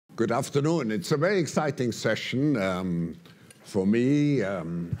Good afternoon. It's a very exciting session for me.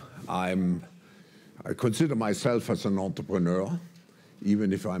 I consider myself as an entrepreneur,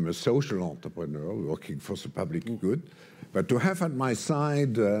 even if I'm a social entrepreneur working for the public good. But to have at my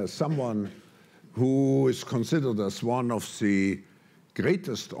side someone who is considered as one of the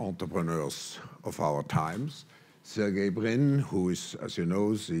greatest entrepreneurs of our times, Sergey Brin, who is, as you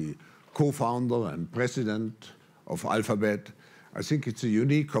know, the co-founder and president of Alphabet. I think it's a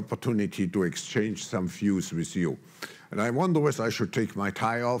unique opportunity to exchange some views with you. And I wonder whether I should take my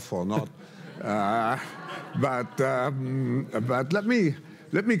tie off or not. But let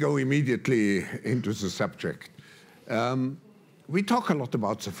me go immediately into the subject. We talk a lot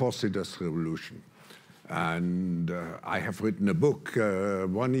about the fourth industrial revolution. And I have written a book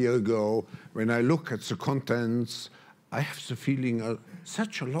 1 year ago. When I look at the contents, I have the feeling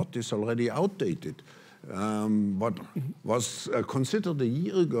such a lot is already outdated. What was considered a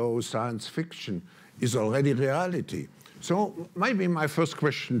year ago science fiction is already reality. So maybe my first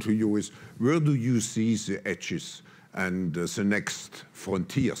question to you is, where do you see the edges and the next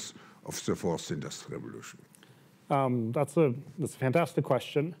frontiers of the fourth industrial revolution? That's a fantastic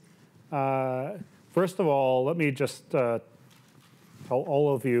question. First of all, let me just tell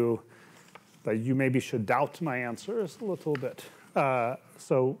all of you that you maybe should doubt my answers a little bit.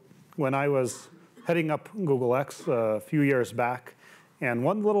 So when I was heading up Google X a few years back, and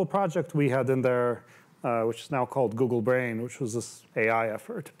one little project we had in there, which is now called Google Brain, which was this AI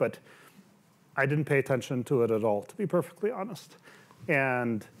effort, but I didn't pay attention to it at all, to be perfectly honest.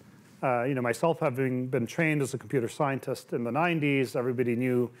 And myself having been trained as a computer scientist in the 90s, everybody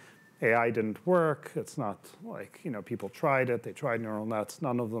knew AI didn't work. It's not like, people tried it. They tried neural nets.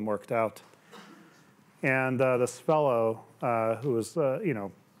 None of them worked out. And this fellow who was,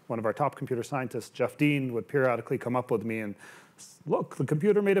 one of our top computer scientists, Jeff Dean, would periodically come up with me and, look, the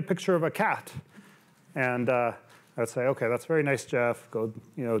computer made a picture of a cat. And I'd say, OK, that's very nice, Jeff. Go,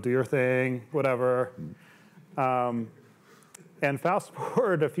 do your thing, whatever. And fast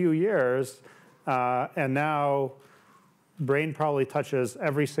forward a few years, and now Brain probably touches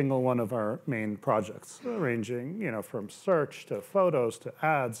every single one of our main projects, ranging from search to photos to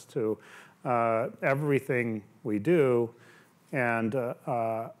ads to everything we do. And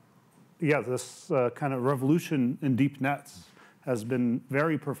this kind of revolution in deep nets has been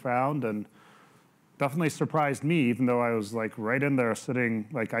very profound and definitely surprised me, even though I was like right in there sitting,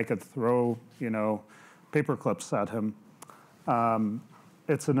 like I could throw paper clips at him.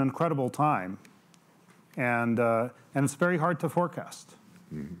 It's an incredible time, and it's very hard to forecast.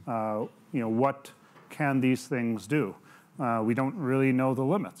 Mm-hmm. What can these things do? We don't really know the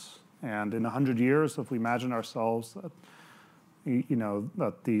limits. And in 100 years, if we imagine ourselves that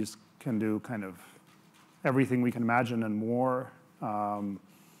that these can do kind of everything we can imagine and more,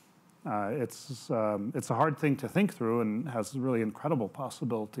 it's a hard thing to think through and has really incredible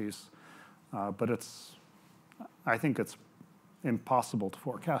possibilities. But I think it's impossible to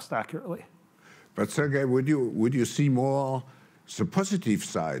forecast accurately. But Sergey, would you see more the positive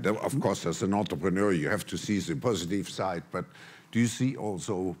side? Of course, as an entrepreneur, you have to see the positive side. But do you see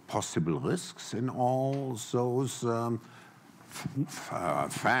also possible risks in all those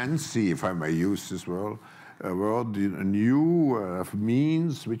fancy, if I may use this word, new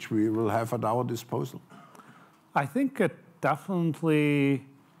means which we will have at our disposal? I think it definitely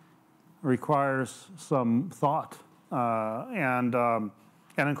requires some thought. And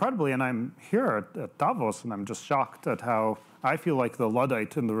incredibly, and I'm here at Davos, and I'm just shocked at how I feel like the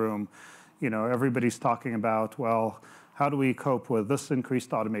Luddite in the room. Everybody's talking about, well, how do we cope with this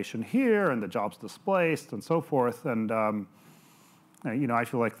increased automation here and the jobs displaced and so forth? And I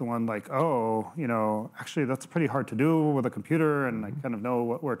feel like the one like, actually that's pretty hard to do with a computer, and I kind of know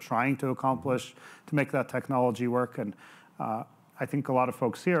what we're trying to accomplish to make that technology work. And I think a lot of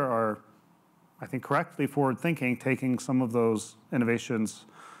folks here are, I think, correctly forward-thinking, taking some of those innovations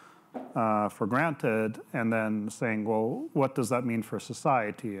for granted, and then saying, well, what does that mean for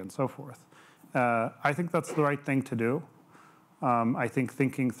society and so forth? I think that's the right thing to do. I think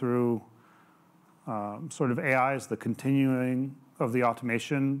thinking through sort of AI as the continuing of the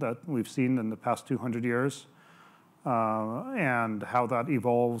automation that we've seen in the past 200 years, and how that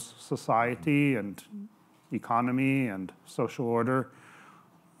evolves society and economy and social order,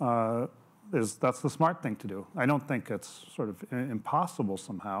 that's the smart thing to do. I don't think it's sort of impossible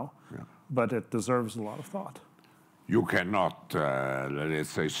somehow, but it deserves a lot of thought. You cannot,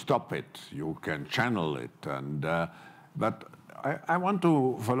 let's say, stop it. You can channel it. But I want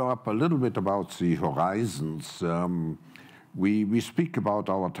to follow up a little bit about the horizons. We speak about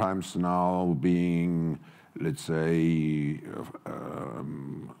our times now being, let's say,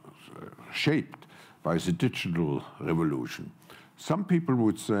 shaped by the digital revolution. Some people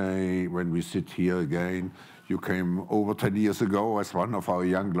would say, when we sit here again, you came over 10 years ago as one of our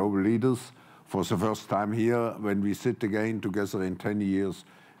young global leaders. For the first time here, when we sit again together in 10 years,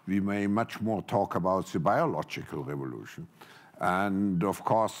 we may much more talk about the biological revolution. And of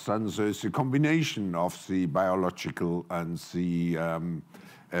course, then there's a combination of the biological and the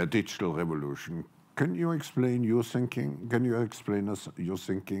digital revolution. Can you explain your thinking? Can you explain us your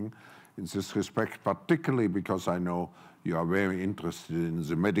thinking in this respect, particularly because I know you are very interested in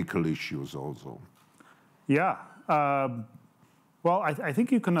the medical issues also? Yeah. Well, I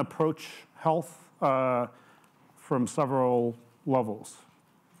think you can approach health from several levels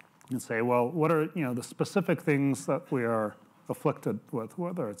and say, well, what are the specific things that we are afflicted with,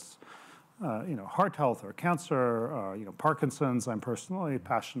 whether it's heart health or cancer, Parkinson's, I'm personally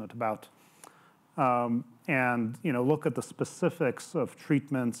passionate about. And look at the specifics of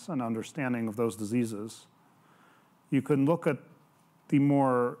treatments and understanding of those diseases. You can look at the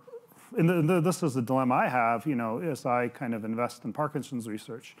more, this is the dilemma I have, as I kind of invest in Parkinson's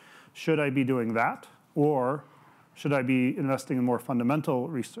research. Should I be doing that, or should I be investing in more fundamental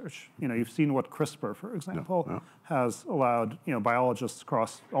research? You've seen what CRISPR, for example, has allowed biologists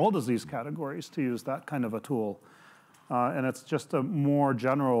across all disease categories to use that kind of a tool. And it's just a more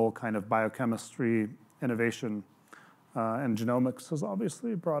general kind of biochemistry innovation. And genomics has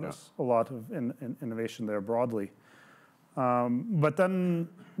obviously brought us a lot of innovation there broadly. But then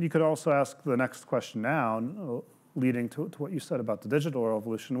you could also ask the next question now, leading to what you said about the digital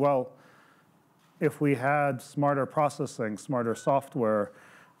revolution. Well, if we had smarter processing, smarter software,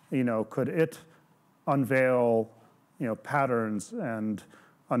 could it unveil, patterns and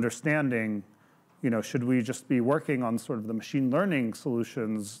understanding? Should we just be working on sort of the machine learning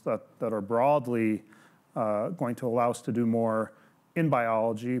solutions that are broadly going to allow us to do more in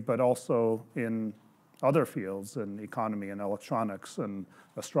biology, but also in other fields, in economy and electronics and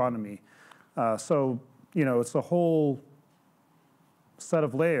astronomy? So, it's a whole set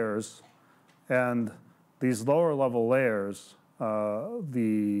of layers. And these lower level layers,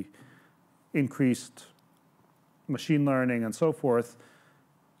 the increased machine learning and so forth,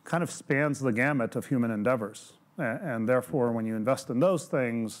 kind of spans the gamut of human endeavors. And therefore, when you invest in those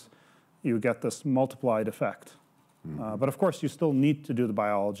things, you get this multiplied effect. But of course, you still need to do the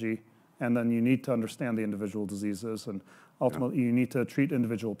biology, and then you need to understand the individual diseases, and ultimately, you need to treat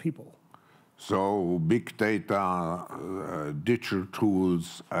individual people. So big data, digital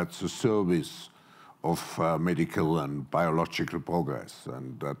tools at the service of medical and biological progress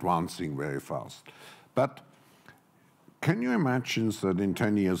and advancing very fast. But can you imagine that in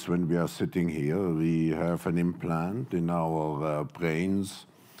 10 years when we are sitting here, we have an implant in our brains,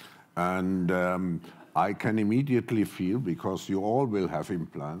 and I can immediately feel, because you all will have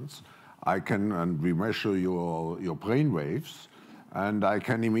implants, and we measure your brain waves, and I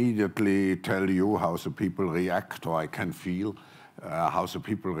can immediately tell you how the people react, or I can feel how the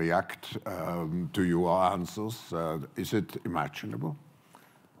people react to your answers. Is it imaginable?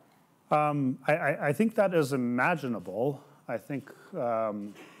 I think that is imaginable. I think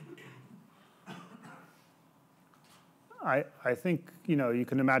I think you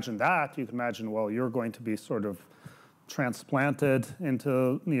can imagine that. You can imagine, well, you're going to be sort of transplanted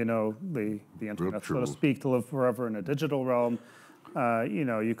into the internet, so to speak, to live forever in a digital realm.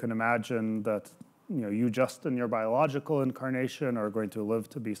 You can imagine that you just in your biological incarnation are going to live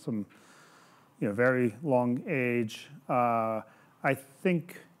to be some very long age. I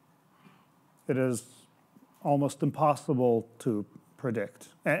think it is almost impossible to predict.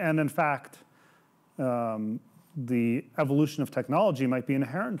 And in fact, the evolution of technology might be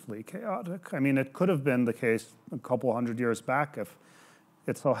inherently chaotic. I mean, it could have been the case a couple hundred years back if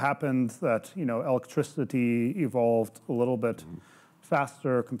it so happened that electricity evolved a little bit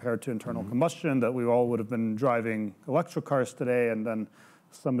faster compared to internal combustion, that we all would have been driving electric cars today, and then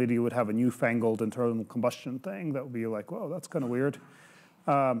somebody would have a newfangled internal combustion thing that would be like, whoa, that's kind of weird.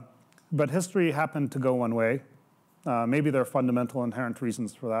 But history happened to go one way. Maybe there are fundamental inherent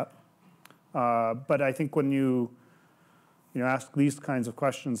reasons for that. But I think when you ask these kinds of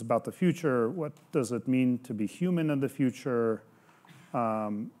questions about the future, what does it mean to be human in the future?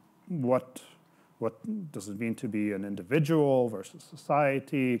 What does it mean to be an individual versus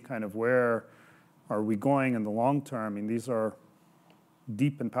society? Kind of where are we going in the long term? I mean, these are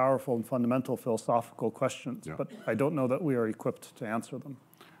deep and powerful and fundamental philosophical questions, but I don't know that we are equipped to answer them.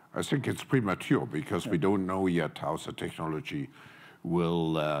 I think it's premature because we don't know yet how the technology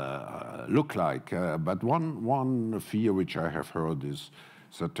will look like. But one fear which I have heard is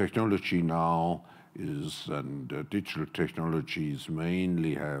that technology now is, and digital technologies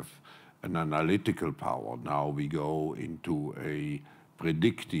mainly have an analytical power. Now we go into a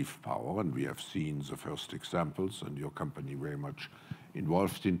predictive power, and we have seen the first examples, and your company very much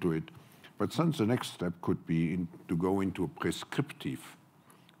involved into it. But then the next step could be to go into a prescriptive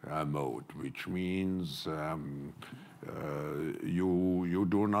mode, which means you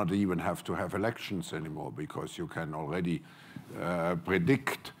do not even have to have elections anymore, because you can already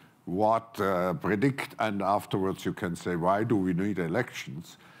predict, and afterwards you can say, why do we need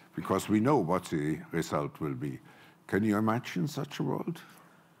elections? Because we know what the result will be. Can you imagine such a world?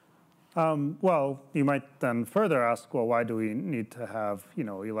 Well, you might then further ask, well, why do we need to have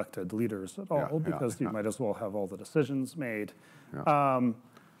elected leaders at all? Because you might as well have all the decisions made.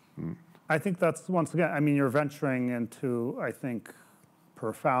 I think that's, once again, I mean, you're venturing into, I think,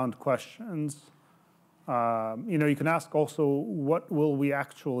 profound questions. You can ask also, what will we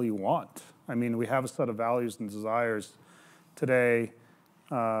actually want? I mean, we have a set of values and desires today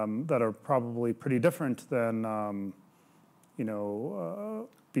that are probably pretty different than,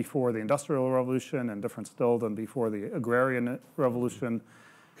 before the Industrial Revolution, and different still than before the Agrarian Revolution.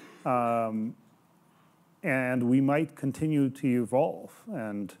 And we might continue to evolve.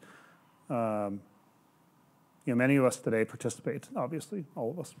 And many of us today participate, obviously,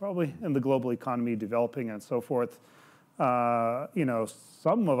 all of us probably, in the global economy developing and so forth.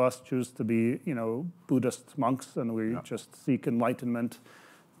 Some of us choose to be, Buddhist monks, and we just seek enlightenment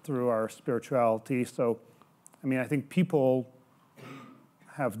through our spirituality. So, I mean, I think people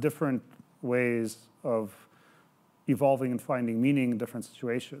have different ways of evolving and finding meaning in different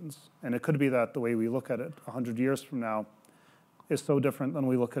situations. And it could be that the way we look at it 100 years from now is so different than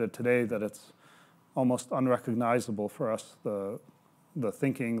we look at it today that it's almost unrecognizable for us, the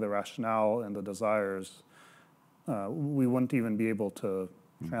thinking, the rationale, and the desires. We wouldn't even be able to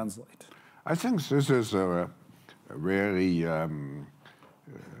translate. I think this is a very,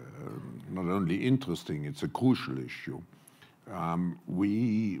 not only interesting, it's a crucial issue.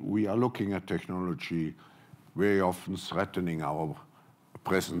 We are looking at technology very often threatening our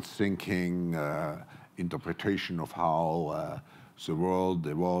present thinking, interpretation of how the world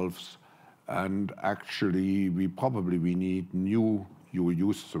evolves. And actually, we need new, you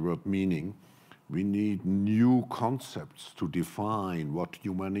used the word meaning, we need new concepts to define what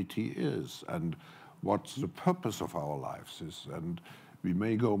humanity is and what the purpose of our lives is. And we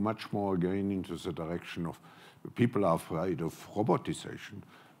may go much more again into the direction of, people are afraid of robotization,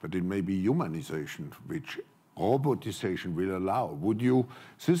 but it may be humanization, which robotization will allow.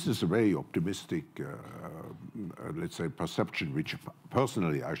 This is a very optimistic, let's say, perception, which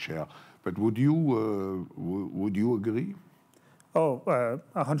personally I share, but would you agree? Oh,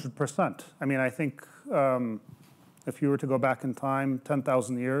 100%. I mean, I think if you were to go back in time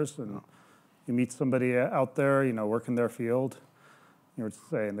 10,000 years and you meet somebody out there, working their field, you would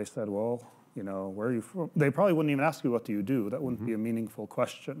say, and they said, well, where are you from? They probably wouldn't even ask you, what do you do? That wouldn't be a meaningful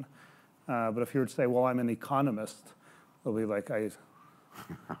question. But if you were to say, well, I'm an economist, they'll be like,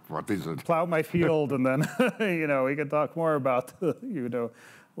 what is it? Plow my field, and then, we can talk more about,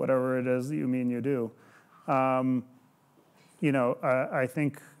 whatever it is that you mean you do. I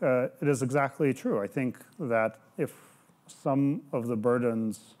think it is exactly true. I think that if some of the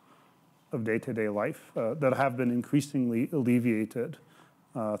burdens of day-to-day life that have been increasingly alleviated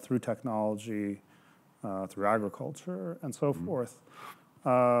through technology, through agriculture, and so forth,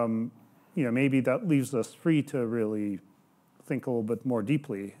 maybe that leaves us free to really think a little bit more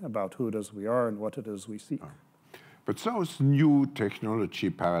deeply about who it is we are and what it is we seek. But those new technology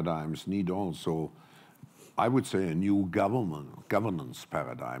paradigms need also, I would say, a new governance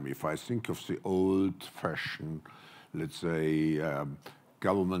paradigm. If I think of the old-fashioned, let's say,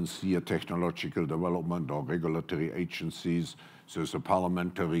 governments see a technological development or regulatory agencies, there's a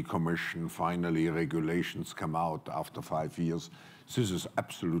parliamentary commission, finally regulations come out after 5 years. This is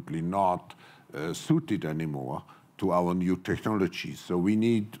absolutely not suited anymore to our new technologies. So we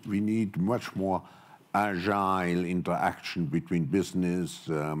need much more agile interaction between business,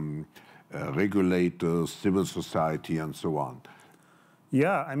 regulators, civil society, and so on.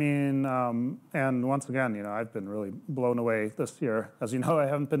 Yeah, I mean, and once again, I've been really blown away this year. As you know, I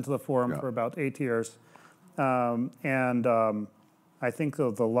haven't been to the Forum for about 8 years. I think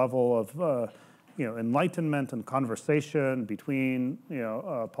the level of enlightenment and conversation between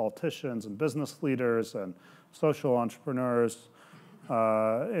politicians and business leaders and social entrepreneurs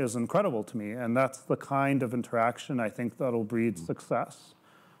is incredible to me, and that's the kind of interaction I think that'll breed success.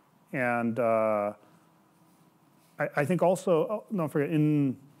 And I think also, don't forget,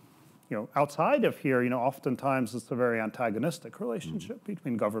 outside of here, oftentimes it's a very antagonistic relationship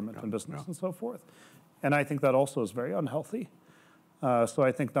between government and business and so forth, and I think that also is very unhealthy. So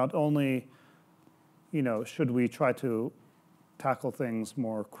I think not only, should we try to tackle things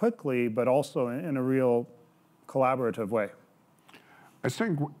more quickly, but also in a real collaborative way. I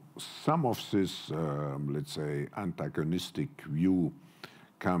think some of this, let's say, antagonistic view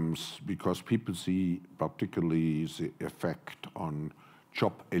comes because people see particularly the effect on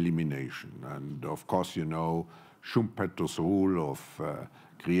job elimination. And of course, Schumpeter's rule of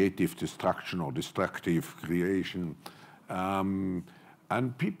creative destruction or destructive creation.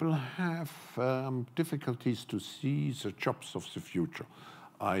 And people have difficulties to see the jobs of the future.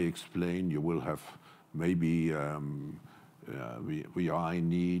 I explain you will have maybe, we are in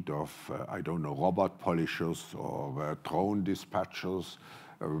need of, I don't know, robot polishers or drone dispatchers,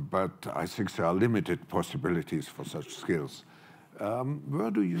 but I think there are limited possibilities for such skills. Where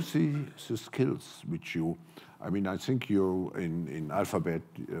do you see the skills which I think you, in Alphabet,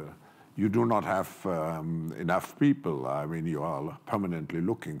 you do not have enough people. You are permanently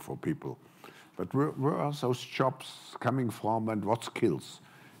looking for people. But where are those jobs coming from, and what skills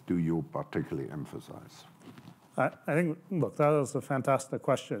do you particularly emphasize? I think, look, that is a fantastic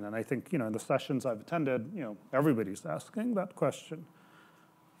question. And I think, in the sessions I've attended, everybody's asking that question.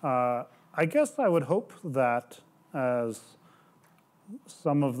 I guess I would hope that as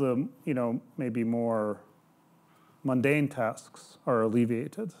some of the, maybe more mundane tasks are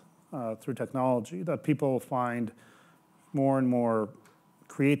alleviated through technology, that people find more and more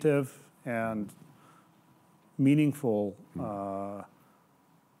creative and meaningful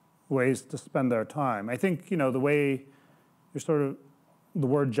ways to spend their time. I think, the way the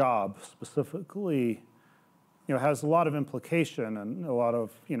word job specifically, has a lot of implication and a lot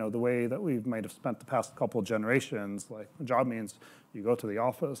of, the way that we might have spent the past couple of generations. Like, a job means you go to the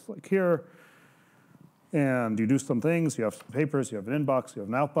office, like here, and you do some things, you have some papers, you have an inbox, you have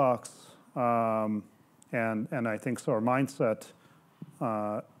an outbox. And I think so our mindset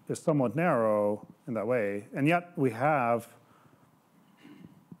is somewhat narrow in that way. And yet we have,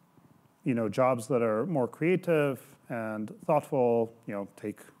 jobs that are more creative and thoughtful.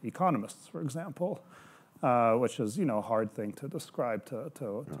 Take economists, for example, which is, a hard thing to describe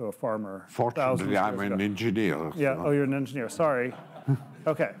to a farmer. Fortunately, I'm an engineer. Yeah, oh, you're an engineer, sorry.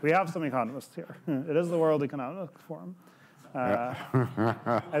 Okay, we have some economists here. It is the World Economic Forum. I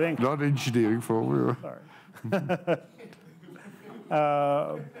think not engineering forum. Sorry.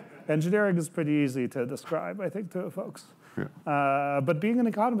 Engineering is pretty easy to describe, I think, to folks. Yeah. But being an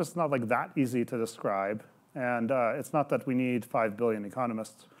economist is not like that easy to describe, and it's not that we need 5 billion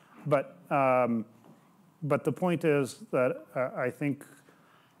economists, but the point is that I think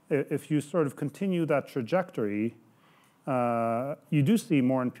if you sort of continue that trajectory, you do see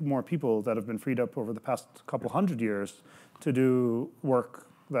more and more people that have been freed up over the past couple hundred years to do work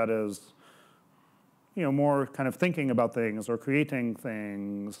that is, more kind of thinking about things or creating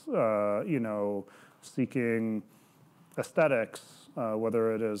things, seeking aesthetics,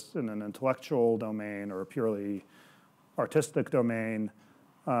 whether it is in an intellectual domain or a purely artistic domain.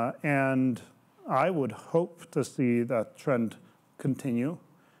 And I would hope to see that trend continue.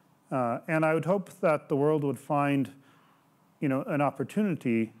 And I would hope that the world would find an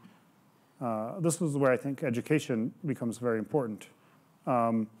opportunity. This is where I think education becomes very important.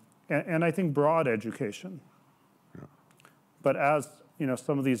 And I think broad education. Yeah. But as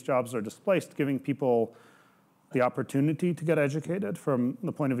some of these jobs are displaced, giving people the opportunity to get educated from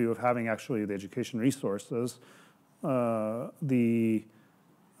the point of view of having actually the education resources, the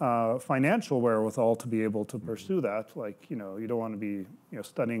financial wherewithal to be able to pursue that. Like, you don't want to be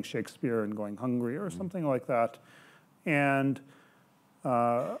studying Shakespeare and going hungry or something like that. And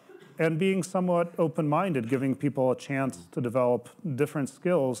being somewhat open-minded, giving people a chance to develop different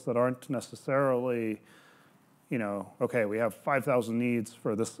skills that aren't necessarily, okay, we have 5,000 needs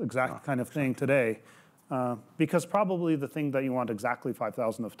for this exact kind of thing today. Because probably the thing that you want exactly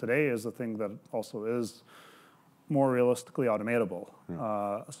 5,000 of today is the thing that also is more realistically automatable.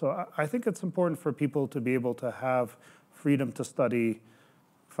 Yeah. So I think it's important for people to be able to have freedom to study,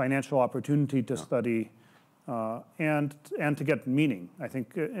 financial opportunity to study, and to get meaning. I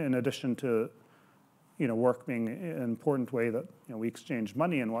think in addition to work being an important way that we exchange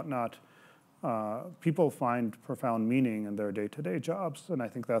money and whatnot, people find profound meaning in their day-to-day jobs, and I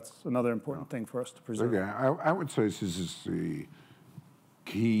think that's another important thing for us to preserve. Okay, I would say this is the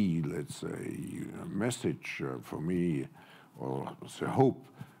key, let's say, message for me, or the hope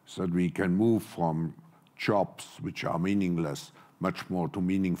that we can move from jobs which are meaningless much more to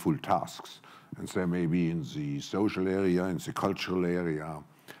meaningful tasks. And say maybe in the social area, in the cultural area,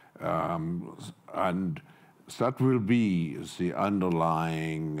 and that will be the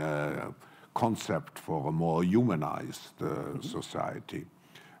underlying concept for a more humanized society.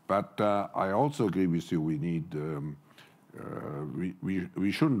 But I also agree with you, we need,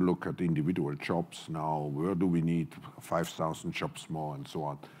 we shouldn't look at individual jobs now, where do we need 5,000 jobs more and so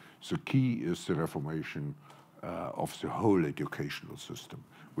on. The key is the reformation of the whole educational system,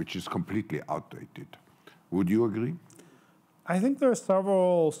 which is completely outdated. Would you agree? I think there are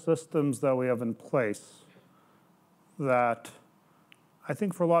several systems that we have in place that I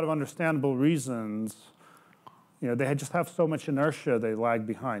think for a lot of understandable reasons, they just have so much inertia, they lag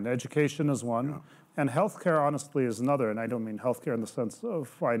behind. Education is one, and healthcare, honestly, is another. And I don't mean healthcare in the sense of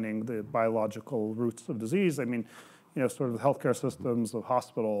finding the biological roots of disease. I mean, sort of the healthcare systems of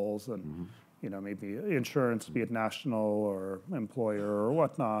hospitals and, maybe insurance, be it national or employer or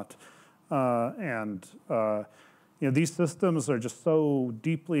whatnot. These systems are just so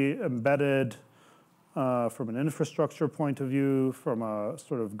deeply embedded from an infrastructure point of view, from a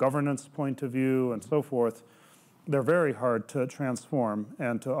sort of governance point of view, and so forth. They're very hard to transform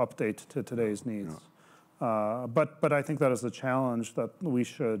and to update to today's needs. But I think that is a challenge that we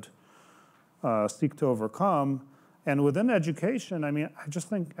should seek to overcome. And within education, I just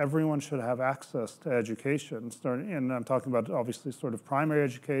think everyone should have access to education. And I'm talking about obviously sort of primary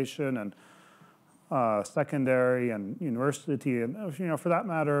education and secondary and university, and for that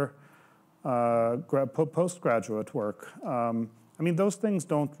matter, postgraduate work. Those things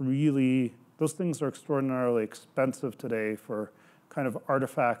those things are extraordinarily expensive today for kind of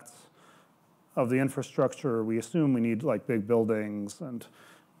artifacts of the infrastructure. We assume we need like big buildings and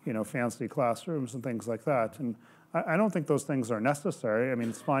fancy classrooms and things like that. And I don't think those things are necessary.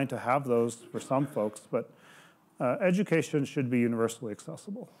 It's fine to have those for some folks, but education should be universally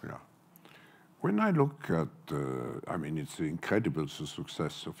accessible. Yeah. When I look at, it's incredible the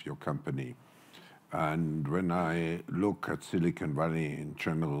success of your company. And when I look at Silicon Valley in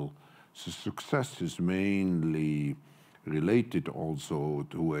general, the success is mainly related also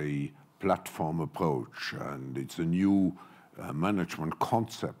to a platform approach. And it's a new management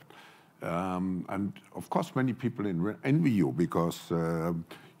concept. And of course, many people envy you because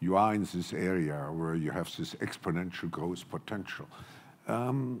you are in this area where you have this exponential growth potential.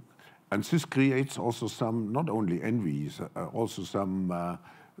 And this creates also some, not only envies, also some,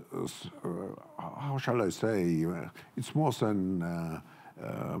 how shall I say, it's more than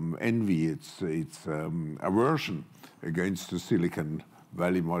envy, it's aversion against the Silicon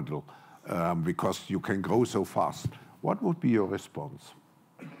Valley model because you can grow so fast. What would be your response?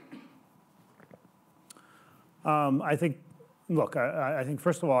 I think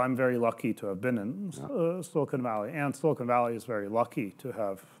first of all, I'm very lucky to have been in Silicon Valley, and Silicon Valley is very lucky to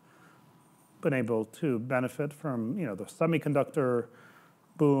have been able to benefit from the semiconductor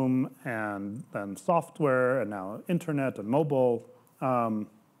boom and then software and now internet and mobile. I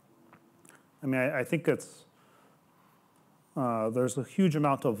think it's there's a huge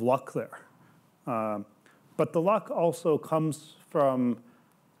amount of luck there, but the luck also comes from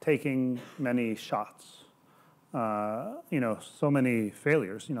taking many shots. So many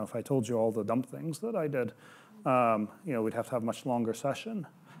failures. If I told you all the dumb things that I did, we'd have to have a much longer session.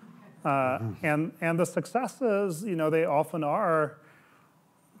 And the successes, they often are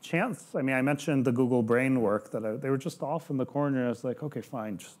chance. I mentioned the Google Brain work that they were just off in the corner. I was like, okay,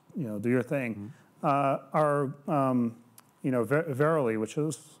 fine, just do your thing. Verily, which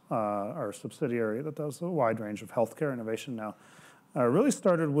is our subsidiary that does a wide range of healthcare innovation now, really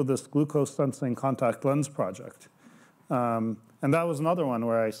started with this glucose sensing contact lens project. And that was another one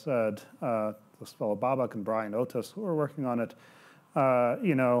where I said, this fellow Babak and Brian Otis, who were working on it,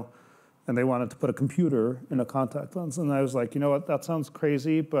 and they wanted to put a computer in a contact lens. And I was like, what, that sounds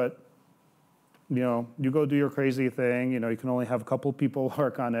crazy, but you go do your crazy thing. You can only have a couple people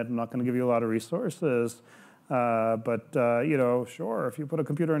work on it. I'm not going to give you a lot of resources. But sure, if you put a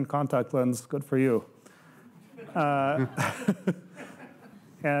computer in contact lens, good for you.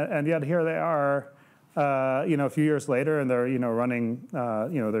 And yet here they are, a few years later, and they're running,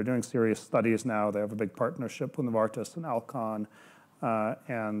 they're doing serious studies now. They have a big partnership with Novartis and Alcon,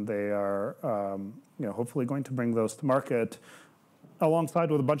 and they are, hopefully going to bring those to market, alongside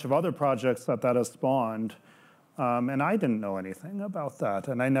with a bunch of other projects that has spawned. And I didn't know anything about that,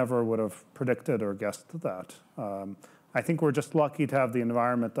 and I never would have predicted or guessed that. I think we're just lucky to have the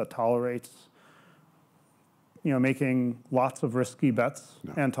environment that tolerates making lots of risky bets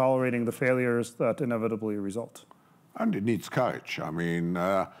and tolerating the failures that inevitably result. And it needs courage.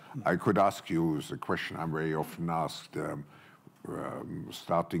 I could ask you the question I'm very often asked,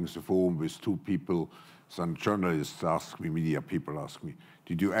 starting the forum with two people. Some journalists ask me, media people ask me,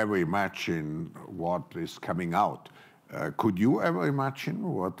 did you ever imagine what is coming out Could you ever imagine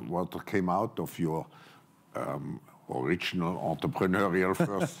what came out of your original entrepreneurial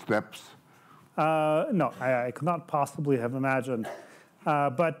first steps? No, I could not possibly have imagined.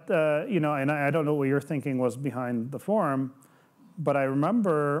 But you know, and I don't know what your thinking was behind the forum, but I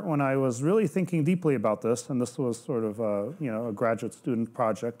remember when I was really thinking deeply about this, and this was sort of a graduate student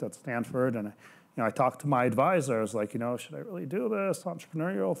project at Stanford, and I talked to my advisor. I was like, should I really do this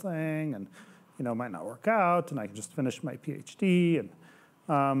entrepreneurial thing? And it might not work out, and I can just finish my PhD.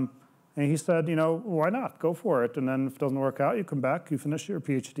 And he said, why not? Go for it. And then if it doesn't work out, you come back, you finish your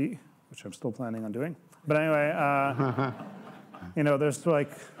PhD, which I'm still planning on doing. But anyway, there's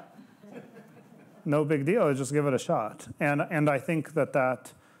like no big deal. Just give it a shot. And I think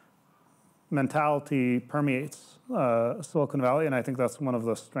that mentality permeates Silicon Valley, and I think that's one of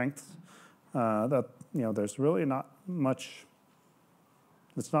the strengths that there's really not much.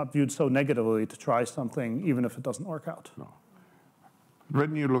 It's not viewed so negatively to try something, even if it doesn't work out. No.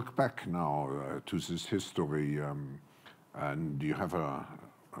 When you look back now to this history, and you have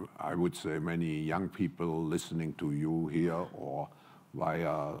I would say, many young people listening to you here or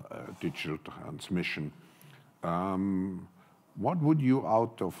via digital transmission, what would you,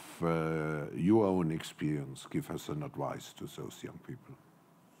 out of your own experience, give as an advice to those young people?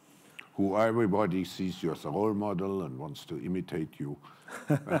 Who everybody sees you as a role model and wants to imitate you.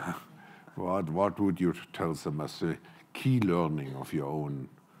 What would you tell them as a key learning of your own?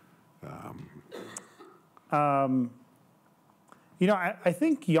 I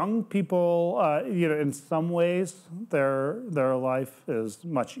think young people, in some ways, their life is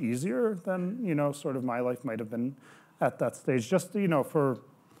much easier than sort of my life might have been at that stage. Just for,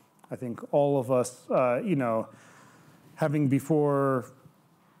 I think all of us, having before.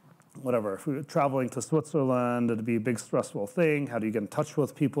 Whatever, if we were traveling to Switzerland, it'd be a big stressful thing. How do you get in touch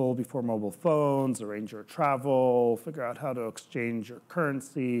with people before mobile phones, arrange your travel, figure out how to exchange your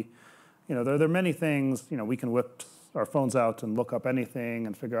currency? There are many things, we can whip our phones out and look up anything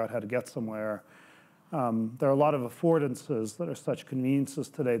and figure out how to get somewhere. There are a lot of affordances that are such conveniences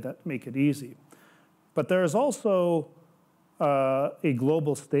today that make it easy. But there's also a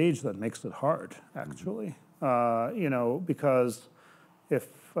global stage that makes it hard, actually. Because if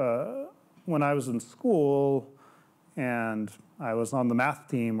when I was in school and I was on the math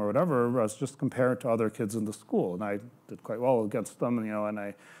team or whatever, I was just compared to other kids in the school, and I did quite well against them, and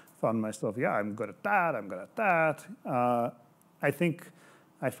I found myself, I'm good at that, I'm good at that. I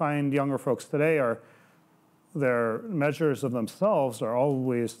find younger folks today their measures of themselves are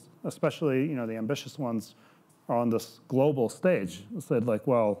always, especially, the ambitious ones, are on this global stage. It's like,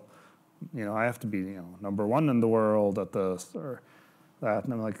 well, I have to be, number one in the world at this, or that,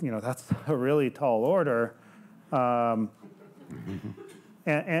 and I'm like, that's a really tall order, and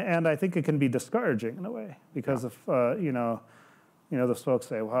I think it can be discouraging in a way, because if those folks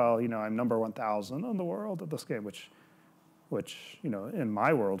say, well, I'm number 1,000 in the world at this game, which in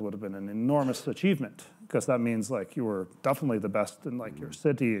my world would have been an enormous achievement, because that means like you were definitely the best in like your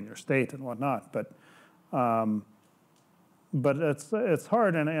city and your state and whatnot, but it's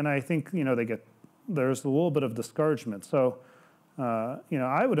hard, and I think there's a little bit of discouragement. So.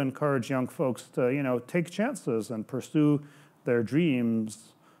 I would encourage young folks to, take chances and pursue their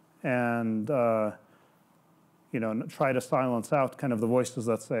dreams and, try to silence out kind of the voices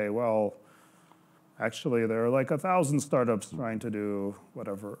that say, well, actually, there are like 1,000 startups trying to do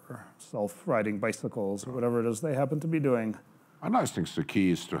whatever, self-riding bicycles or whatever it is they happen to be doing. And I think the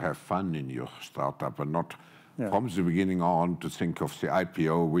key is to have fun in your startup and not from the beginning on to think of the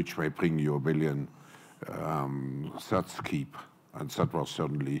IPO, which may bring you $1 billion. That's keep. And that was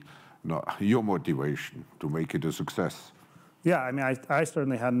certainly your motivation to make it a success. Yeah, I mean, I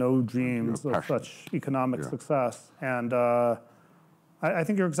certainly had no dreams of such economic success. And I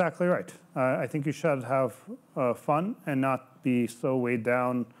think you're exactly right. I think you should have fun and not be so weighed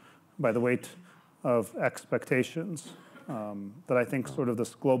down by the weight of expectations. That I think sort of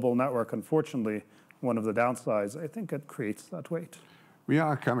this global network, unfortunately, one of the downsides, I think it creates that weight. We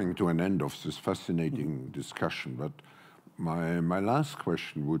are coming to an end of this fascinating discussion, but my last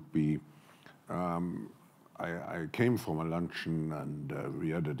question would be, I came from a luncheon and we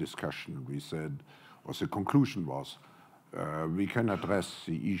had a discussion. We said, or the conclusion was, we can address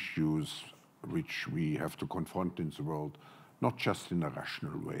the issues which we have to confront in the world, not just in a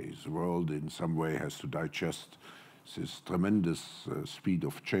rational way. The world in some way has to digest this tremendous speed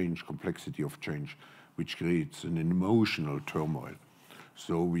of change, complexity of change, which creates an emotional turmoil.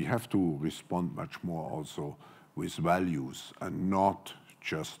 So we have to respond much more also with values and not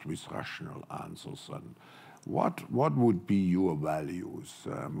just with rational answers. And what would be your values?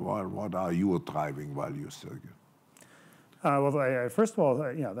 What are your driving values, Sergey? Well, first of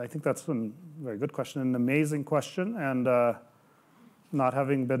all, yeah, I think that's a very good question, an amazing question, and not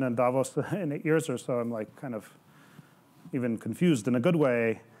having been in Davos in 8 years or so, I'm like kind of even confused in a good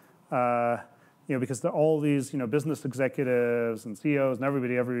way, because all these, business executives and CEOs and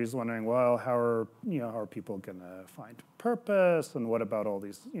everybody's wondering, well, how are people going to find purpose, and what about all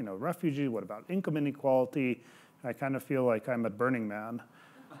these, refugees? What about income inequality? I kind of feel like I'm at Burning Man,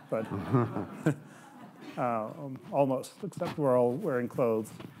 but almost, except we're all wearing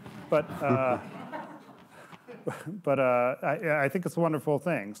clothes. But I think it's a wonderful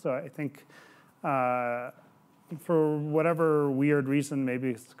thing. So I think for whatever weird reason,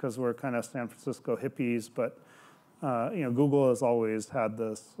 maybe it's because we're kind of San Francisco hippies, but Google has always had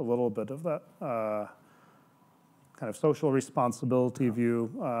this a little bit of that kind of social responsibility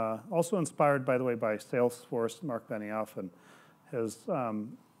view. Also inspired, by the way, by Salesforce, Mark Benioff, and his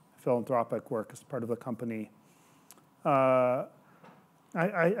philanthropic work as part of the company. I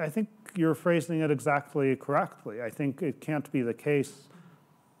think you're phrasing it exactly correctly. I think it can't be the case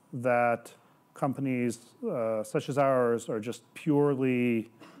that companies such as ours are just purely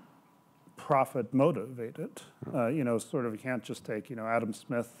profit motivated. Sort of, you can't just take, Adam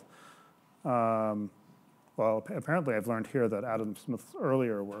Smith. Well, apparently I've learned here that Adam Smith's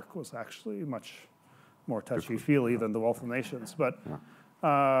earlier work was actually much more touchy-feely than The Wealth of Nations. But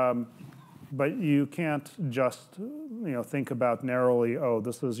you can't just, think about narrowly, oh,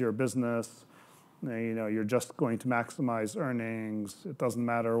 this is your business, you're just going to maximize earnings. It doesn't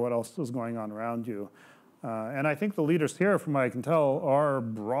matter what else is going on around you. And I think the leaders here, from what I can tell, are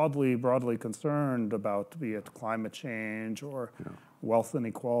broadly concerned about, be it climate change or wealth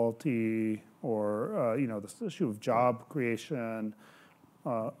inequality or, this issue of job creation,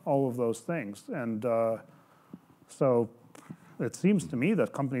 all of those things. And so it seems to me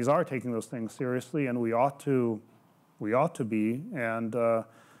that companies are taking those things seriously, and we ought to be. And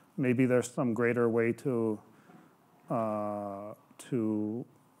maybe there's some greater way to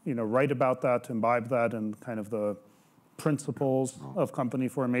write about that, to imbibe that in kind of the principles of company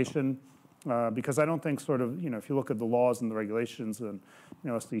formation. Because I don't think sort of, if you look at the laws and the regulations and,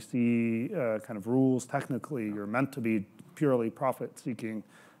 SEC kind of rules, technically you're meant to be purely profit-seeking,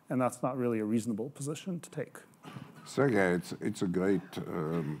 and that's not really a reasonable position to take. Sergey, it's a great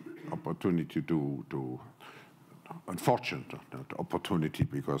opportunity unfortunate opportunity,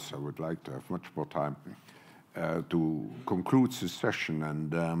 because I would like to have much more time to conclude this session.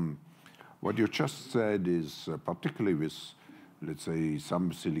 And what you just said is, particularly with, let's say,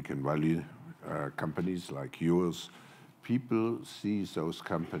 some Silicon Valley companies like yours, people see those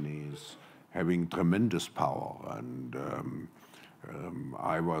companies having tremendous power. And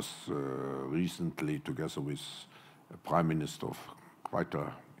I was recently together with a prime minister of quite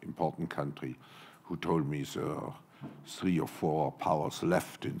an important country who told me there are 3 or 4 powers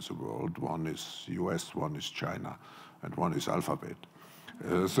left in the world. One is US, one is China, and one is Alphabet.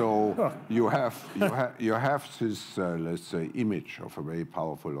 So you have this, let's say, image of a very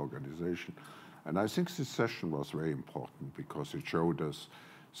powerful organization. And I think this session was very important because it showed us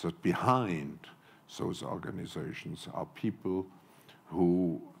that behind those organizations are people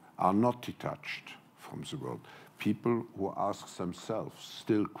who are not detached from the world, people who ask themselves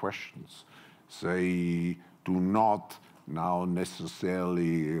still questions. They do not now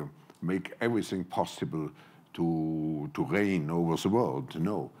necessarily make everything possible to reign over the world.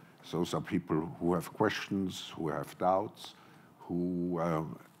 No, those are people who have questions, who have doubts, who,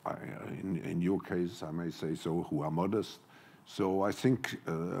 in your case, I may say so, who are modest. So I think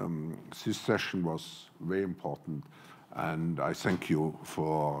this session was very important, and I thank you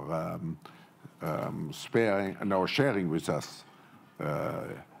for sharing with us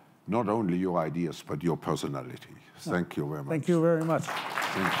not only your ideas, but your personality. Thank you very much. Thank you very much.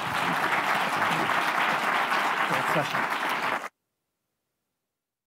 Thank you. Great session.